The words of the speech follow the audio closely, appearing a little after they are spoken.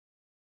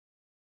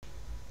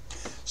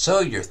So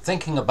you're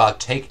thinking about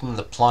taking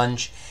the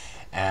plunge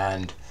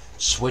and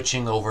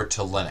switching over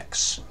to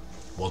Linux.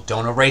 Well,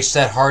 don't erase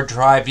that hard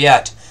drive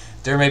yet.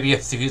 There may be a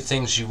few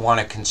things you want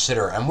to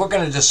consider, and we're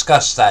going to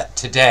discuss that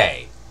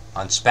today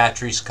on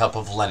Spatry's Cup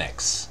of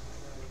Linux.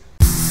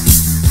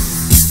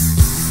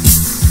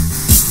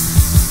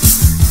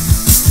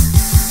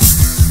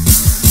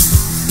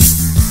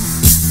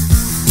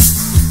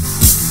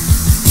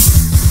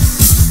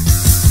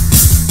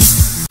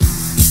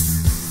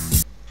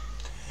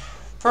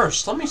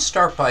 First, let me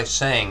start by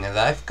saying that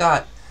I've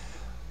got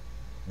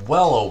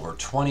well over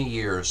 20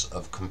 years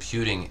of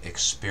computing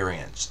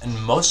experience,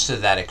 and most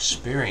of that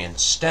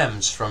experience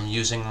stems from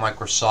using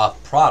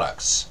Microsoft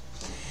products.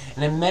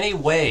 And in many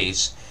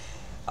ways,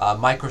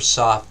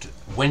 Microsoft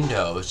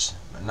Windows,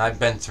 and I've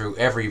been through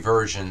every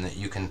version that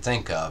you can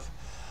think of,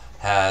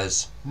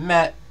 has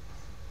met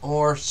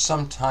or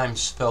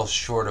sometimes fell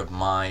short of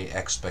my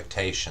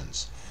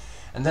expectations.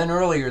 And then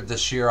earlier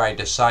this year I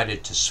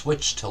decided to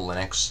switch to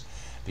Linux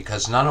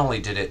because not only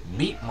did it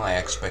meet my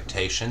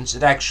expectations,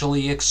 it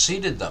actually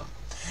exceeded them.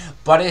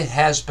 But it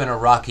has been a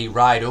rocky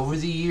ride. Over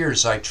the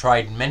years I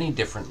tried many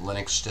different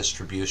Linux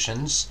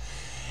distributions,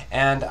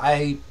 and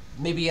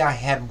maybe I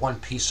had one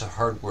piece of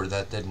hardware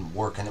that didn't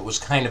work, and it was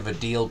kind of a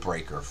deal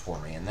breaker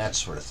for me and that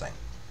sort of thing.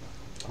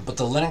 But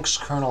the Linux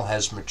kernel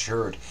has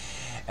matured,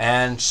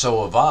 and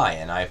so have I,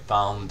 and I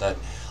found that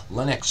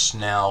Linux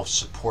now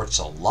supports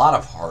a lot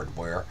of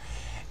hardware,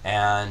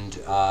 and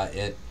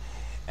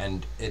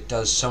it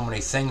does so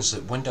many things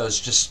that Windows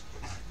just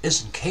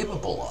isn't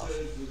capable of.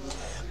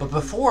 But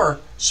before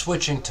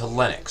switching to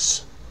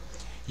Linux,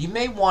 you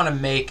may want to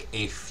make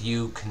a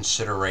few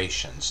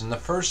considerations. And the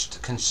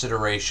first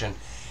consideration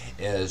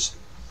is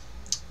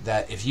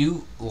that if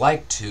you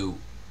like to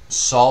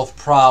solve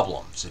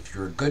problems, if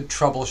you're a good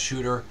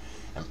troubleshooter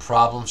and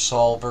problem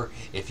solver,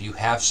 if you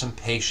have some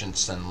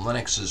patience, then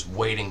Linux is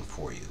waiting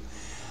for you.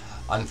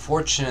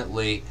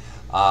 Unfortunately,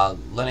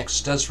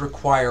 Linux does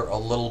require a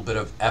little bit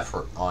of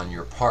effort on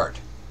your part.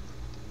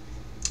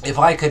 If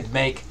I could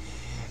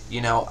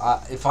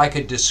if I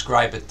could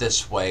describe it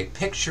this way,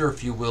 picture,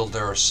 if you will,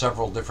 there are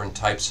several different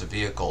types of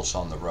vehicles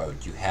on the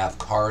road. You have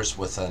cars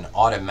with an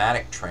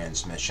automatic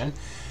transmission,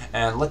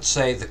 and let's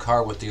say the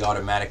car with the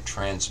automatic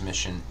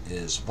transmission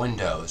is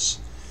Windows,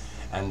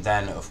 and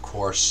then of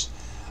course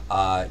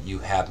you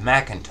have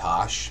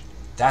Macintosh.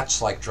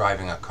 That's like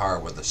driving a car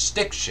with a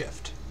stick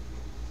shift.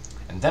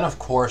 And then of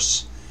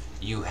course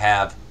you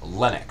have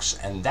Linux,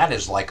 and that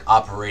is like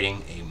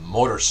operating a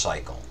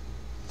motorcycle.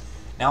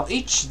 Now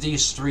each of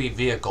these three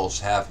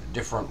vehicles have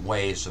different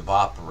ways of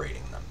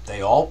operating them.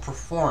 They all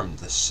perform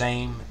the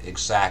same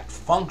exact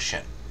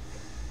function.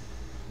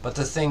 But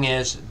the thing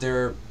is,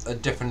 there are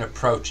different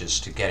approaches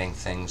to getting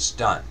things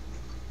done.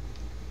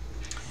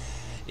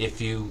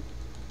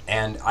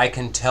 And I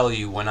can tell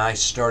you, when I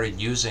started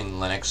using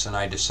Linux and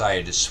I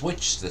decided to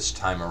switch this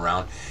time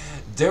around,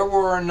 there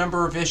were a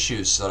number of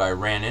issues that I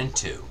ran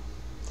into.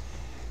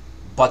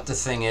 But the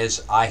thing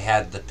is, I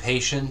had the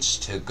patience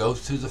to go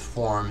through the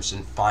forums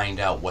and find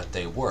out what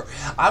they were.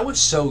 I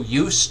was so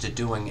used to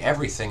doing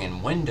everything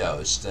in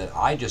Windows that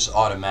I just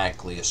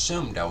automatically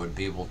assumed I would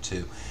be able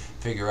to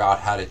figure out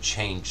how to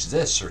change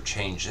this or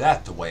change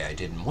that the way I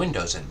did in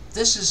Windows, and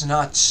this is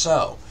not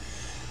so.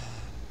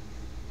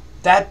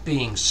 That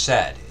being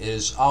said, it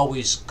is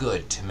always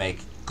good to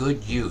make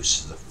good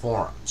use of the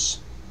forums.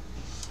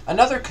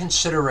 Another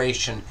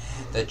consideration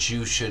that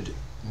you should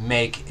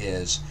make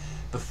is,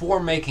 before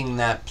making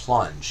that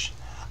plunge,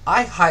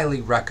 I highly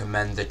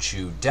recommend that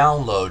you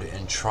download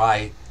and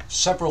try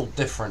several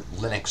different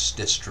Linux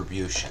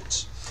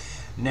distributions.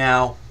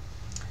 Now,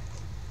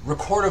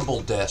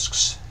 recordable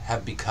discs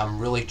have become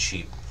really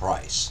cheap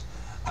price.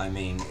 I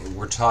mean,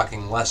 we're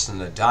talking less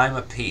than a dime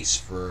a piece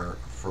for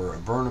a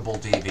burnable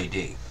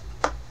DVD.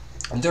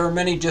 And there are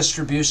many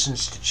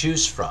distributions to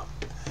choose from.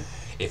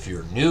 If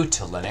you're new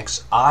to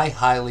Linux, I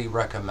highly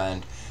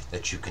recommend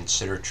that you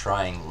consider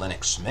trying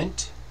Linux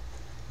Mint,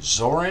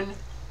 Zorin,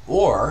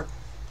 or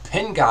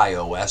Pinguy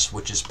OS,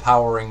 which is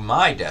powering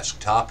my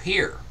desktop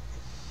here.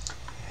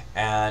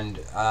 And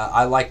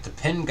I like the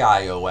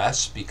Pinguy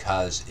OS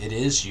because it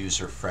is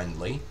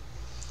user-friendly,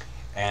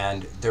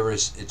 and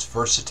it's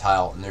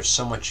versatile, and there's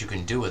so much you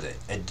can do with it.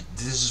 And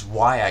this is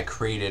why I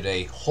created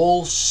a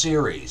whole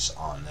series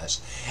on this,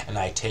 and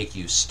I take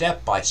you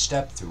step by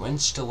step through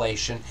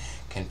installation,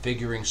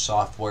 configuring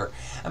software,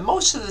 and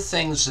most of the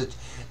things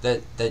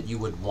that you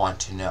would want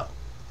to know.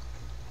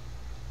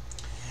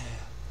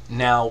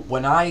 Now,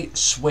 when I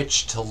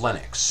switched to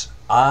Linux,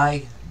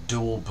 I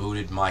dual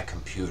booted my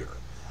computer.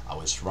 I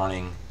was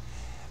running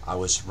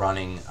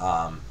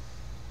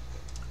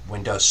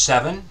Windows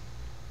 7,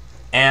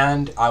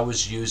 and I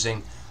was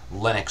using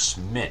Linux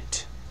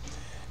Mint.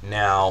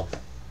 Now,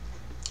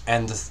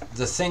 and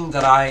the thing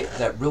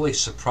that really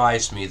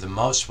surprised me the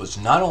most was,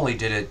 not only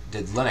did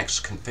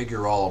Linux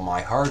configure all of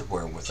my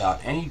hardware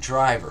without any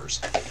drivers,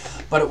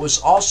 but it was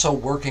also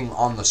working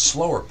on the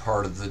slower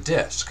part of the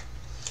disk.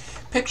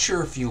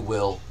 Picture, if you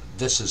will,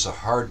 this is a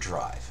hard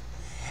drive,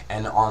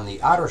 and on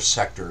the outer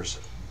sectors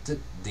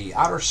the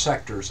outer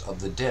sectors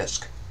of the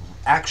disk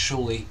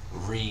actually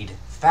read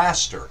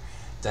faster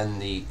than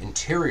the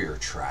interior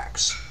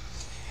tracks.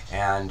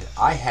 And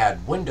I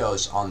had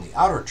Windows on the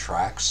outer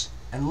tracks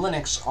and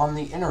Linux on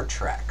the inner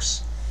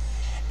tracks.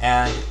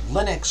 And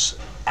Linux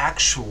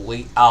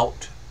actually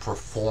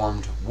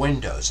outperformed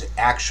Windows. It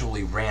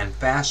actually ran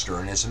faster.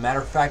 And as a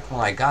matter of fact,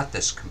 when I got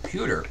this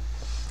computer,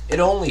 it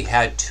only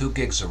had 2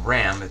 gigs of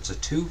RAM. It's a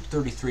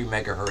 233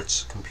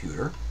 megahertz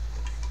computer.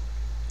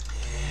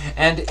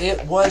 And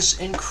it was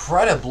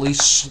incredibly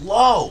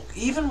slow.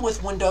 Even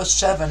with Windows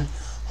 7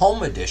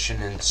 Home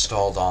Edition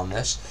installed on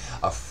this,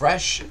 a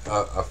fresh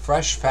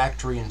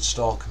factory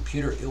installed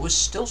computer, it was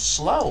still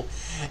slow.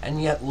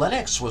 And yet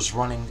Linux was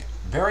running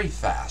very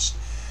fast.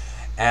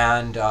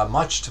 And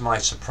much to my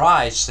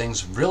surprise,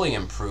 things really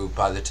improved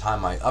by the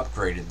time I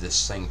upgraded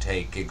this thing to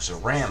 8 gigs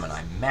of RAM and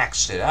I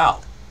maxed it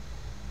out.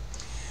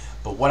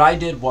 But what I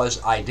did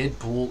was I did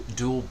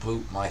dual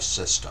boot my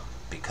system,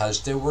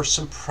 because there were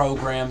some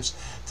programs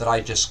that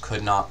I just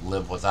could not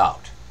live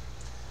without.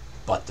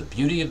 But the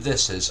beauty of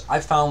this is I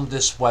found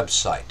this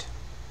website.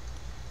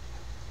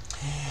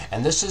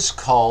 And this is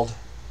called,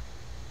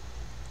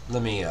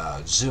 let me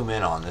zoom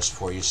in on this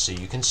for you so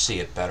you can see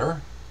it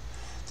better.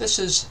 This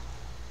is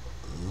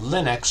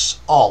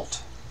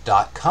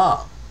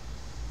linuxalt.com.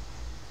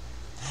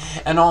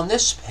 And on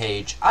this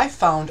page I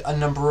found a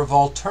number of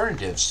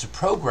alternatives to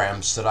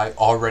programs that I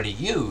already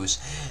use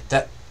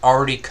that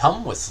already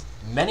come with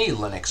many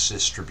Linux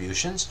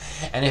distributions.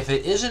 And if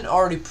it isn't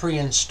already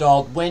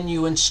pre-installed, when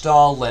you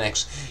install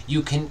Linux,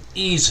 you can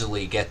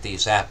easily get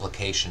these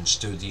applications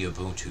through the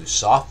Ubuntu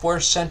Software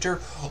Center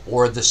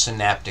or the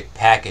Synaptic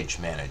Package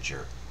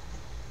Manager.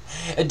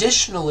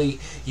 Additionally,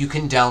 you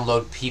can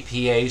download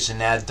PPAs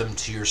and add them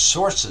to your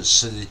sources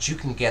so that you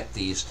can get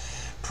these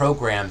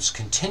programs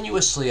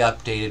continuously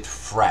updated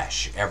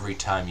fresh every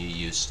time you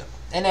use them.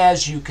 And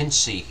as you can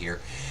see here,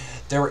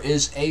 there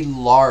is a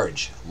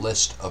large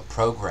list of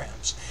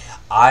programs.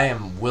 I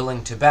am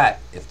willing to bet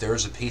if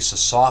there's a piece of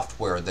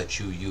software that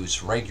you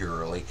use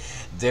regularly,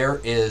 there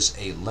is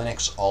a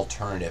Linux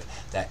alternative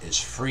that is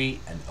free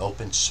and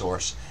open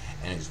source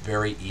and is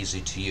very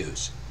easy to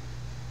use.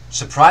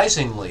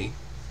 Surprisingly,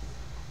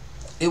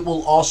 it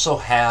would also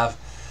have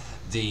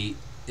the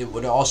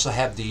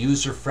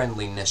user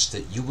friendliness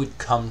that you would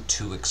come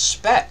to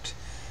expect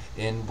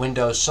in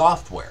Windows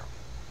software.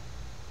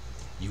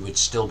 You would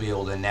still be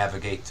able to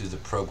navigate through the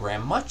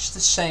program much the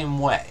same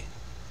way.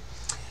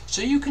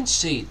 So you can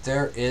see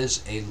there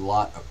is a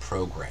lot of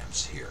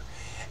programs here.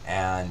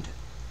 And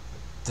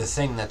the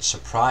thing that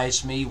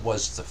surprised me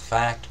was the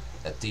fact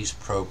that these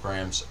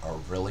programs are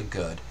really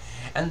good,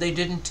 and they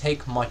didn't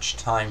take much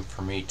time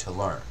for me to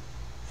learn.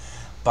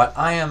 But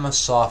I am a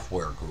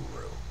software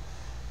guru.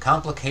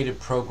 Complicated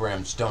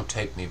programs don't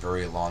take me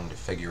very long to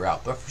figure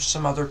out, but for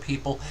some other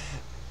people,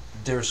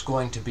 there's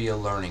going to be a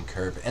learning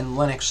curve, and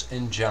Linux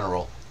in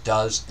general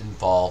does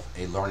involve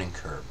a learning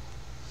curve.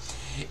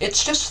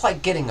 It's just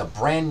like getting a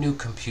brand new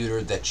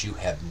computer that you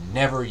have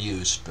never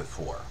used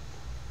before.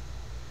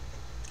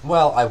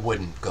 Well, I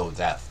wouldn't go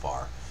that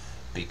far,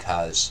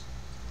 because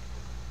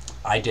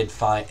I did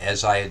find,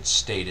 as I had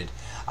stated,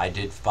 I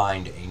did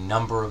find a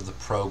number of the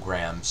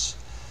programs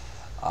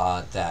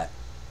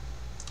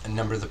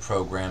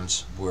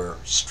were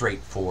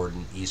straightforward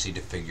and easy to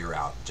figure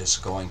out.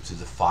 Just going through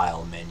the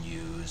file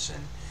menus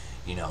and,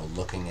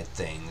 looking at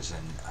things,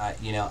 and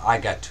I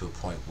got to a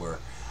point where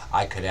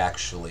I could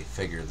actually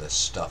figure this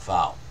stuff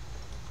out.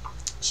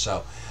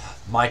 So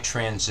my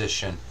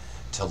transition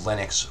to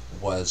Linux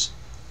was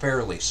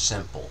fairly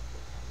simple,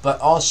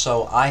 but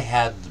also I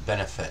had the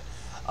benefit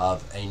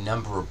of a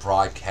number of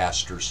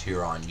broadcasters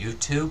here on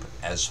YouTube,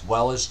 as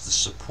well as the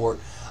support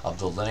of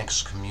the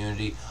Linux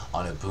community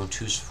on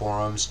Ubuntu's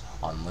forums,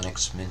 on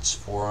Linux Mint's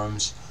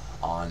forums,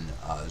 on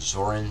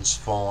Zorin's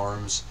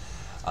forums.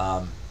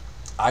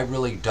 I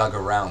really dug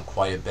around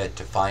quite a bit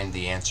to find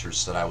the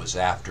answers that I was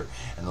after,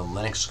 and the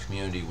Linux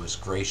community was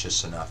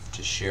gracious enough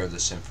to share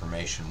this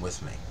information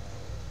with me.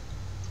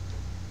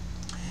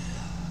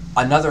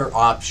 Another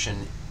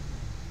option,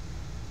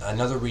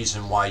 another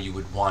reason why you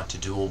would want to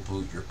dual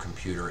boot your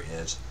computer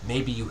is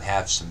maybe you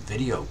have some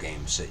video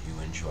games that you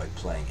enjoy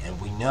playing, and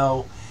we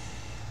know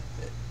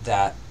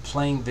that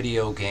playing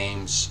video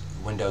games,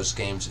 Windows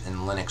games in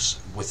Linux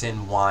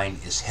within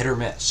Wine is hit or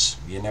miss.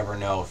 You never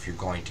know if you're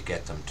going to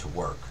get them to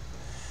work.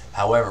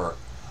 However,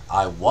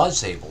 I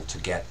was able to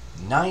get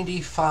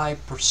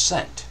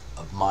 95%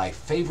 of my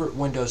favorite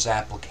Windows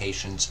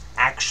applications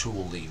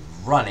actually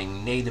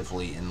running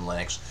natively in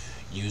Linux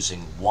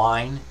using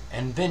Wine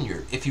and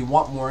Vineyard. If you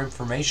want more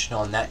information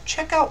on that,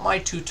 check out my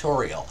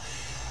tutorial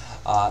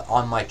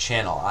on my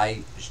channel.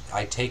 I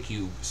take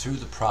you through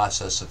the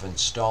process of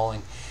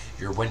installing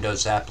your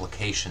Windows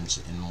applications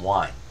in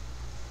Wine.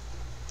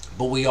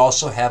 But we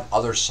also have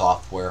other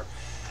software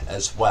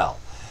as well.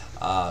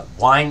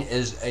 Wine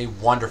is a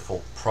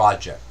wonderful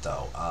project,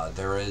 though.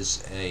 There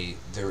is a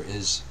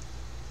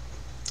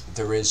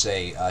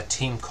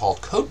team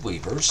called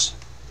Codeweavers.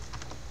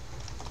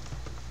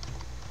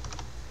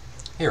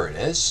 Here it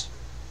is.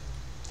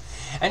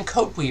 And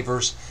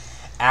Codeweavers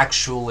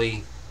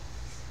actually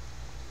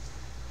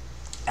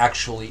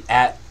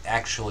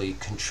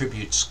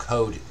contributes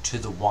code to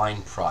the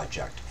Wine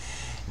project.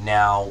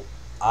 Now,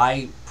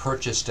 I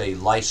purchased a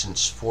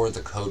license for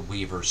the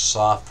Codeweavers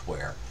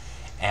software,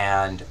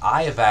 and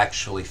I have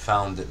actually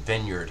found that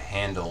Vineyard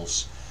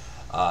handles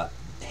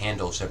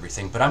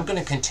everything. But I'm going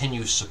to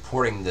continue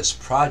supporting this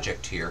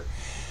project here,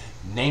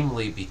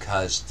 namely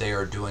because they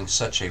are doing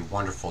such a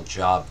wonderful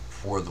job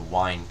for the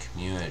wine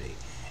community,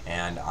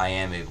 and I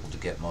am able to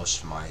get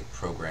most of my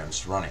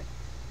programs running.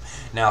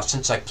 Now,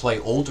 since I play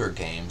older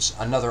games,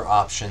 another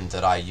option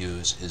that I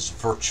use is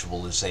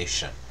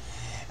virtualization.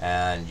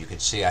 And you can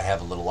see I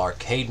have a little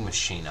arcade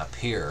machine up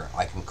here.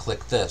 I can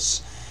click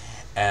this,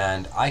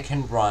 and I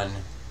can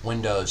run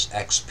Windows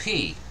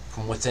XP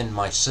from within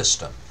my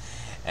system.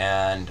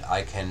 And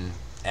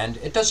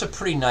it does a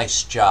pretty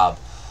nice job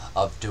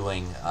of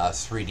doing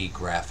 3D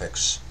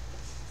graphics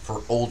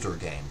for older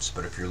games.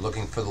 But if you're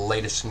looking for the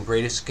latest and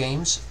greatest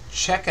games,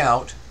 check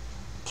out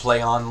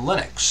Play on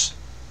Linux.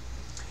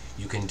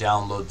 You can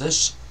download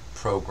this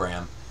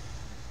program,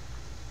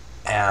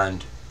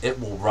 and it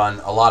will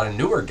run a lot of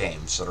newer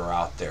games that are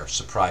out there,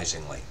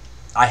 surprisingly.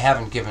 I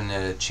haven't given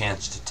it a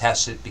chance to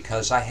test it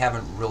because I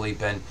haven't really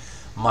been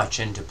much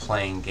into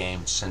playing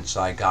games since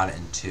I got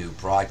into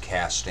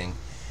broadcasting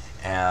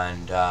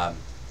and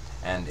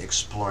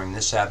exploring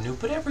this avenue.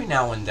 But every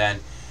now and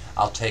then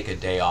I'll take a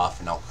day off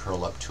and I'll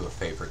curl up to a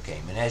favorite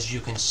game. And as you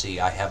can see,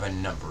 I have a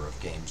number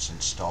of games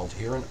installed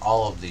here, and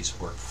all of these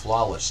work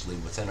flawlessly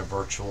within a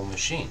virtual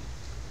machine.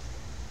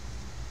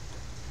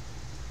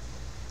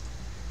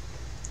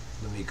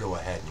 Let me go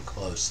ahead and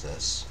close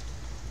this.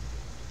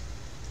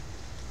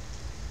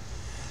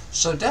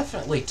 So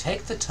definitely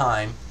take the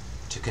time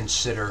to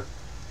consider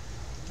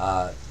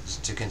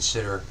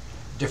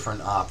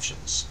different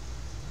options.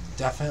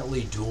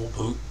 Definitely dual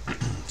boot.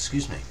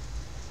 Excuse me.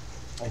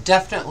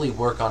 Definitely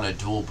work on a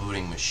dual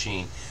booting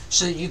machine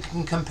so that you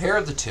can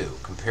compare the two.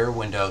 Compare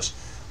Windows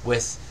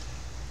with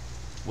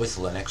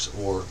Linux,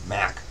 or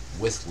Mac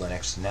with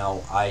Linux.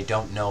 Now, I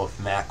don't know if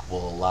Mac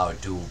will allow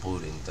dual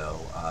booting,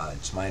 though.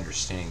 It's my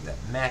understanding that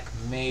Mac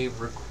may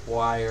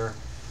require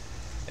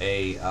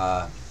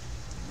an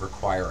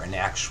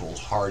actual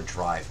hard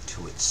drive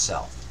to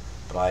itself.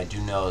 But I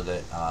do know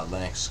that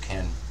Linux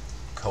can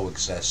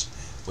coexist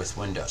with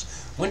Windows.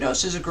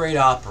 Windows is a great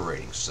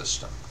operating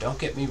system, don't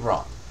get me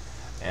wrong.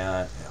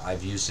 And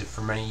I've used it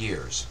for many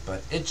years,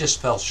 but it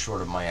just fell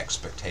short of my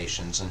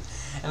expectations,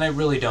 and I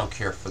really don't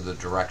care for the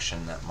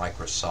direction that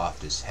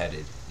Microsoft is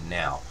headed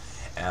now.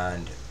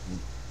 And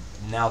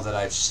now that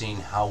I've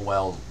seen how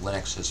well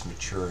Linux has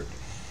matured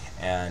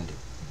and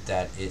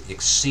that it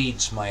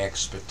exceeds my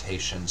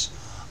expectations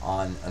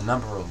on a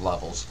number of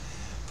levels,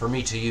 for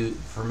me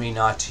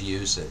not to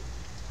use it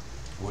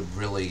would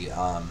really,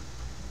 for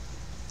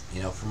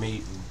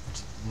me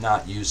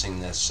not using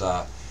this,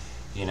 I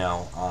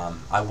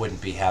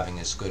wouldn't be having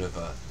as good of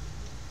a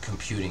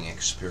computing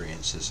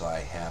experience as I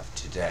have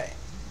today.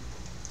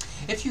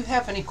 If you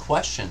have any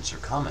questions or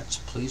comments,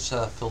 please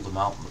fill them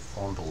out in the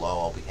form below.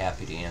 I'll be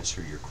happy to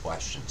answer your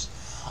questions.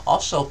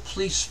 Also,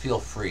 please feel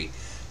free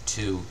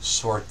to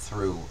sort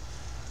through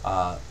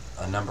a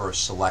number of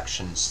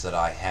selections that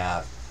I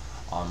have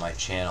on my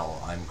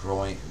channel. I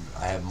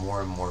have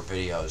more and more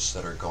videos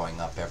that are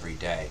going up every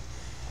day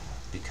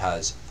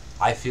because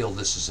I feel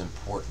this is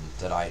important,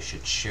 that I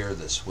should share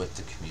this with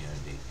the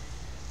community.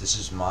 This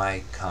is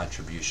my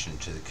contribution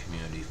to the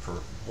community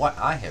for what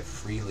I have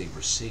freely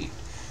received.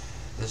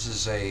 This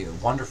is a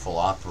wonderful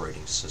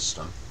operating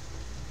system,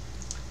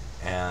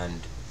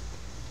 and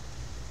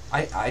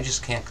I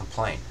just can't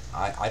complain.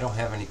 I don't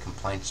have any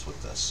complaints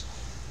with this.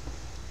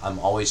 I'm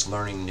always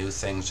learning new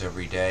things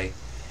every day,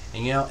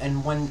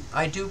 and when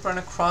I do run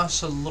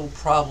across a little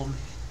problem,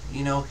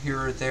 here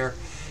or there,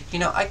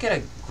 I get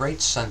a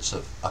great sense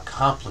of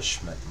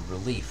accomplishment and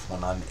relief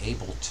when I'm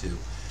able to,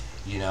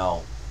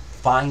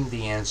 find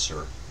the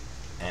answer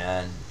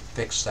and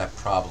fix that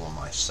problem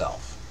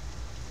myself.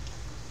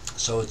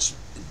 So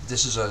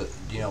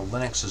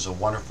Linux is a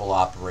wonderful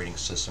operating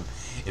system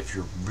if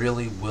you're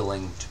really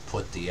willing to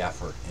put the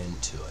effort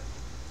into it.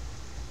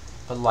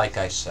 But like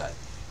I said,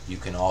 you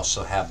can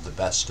also have the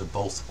best of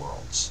both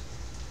worlds.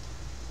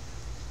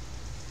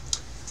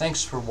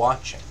 Thanks for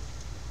watching.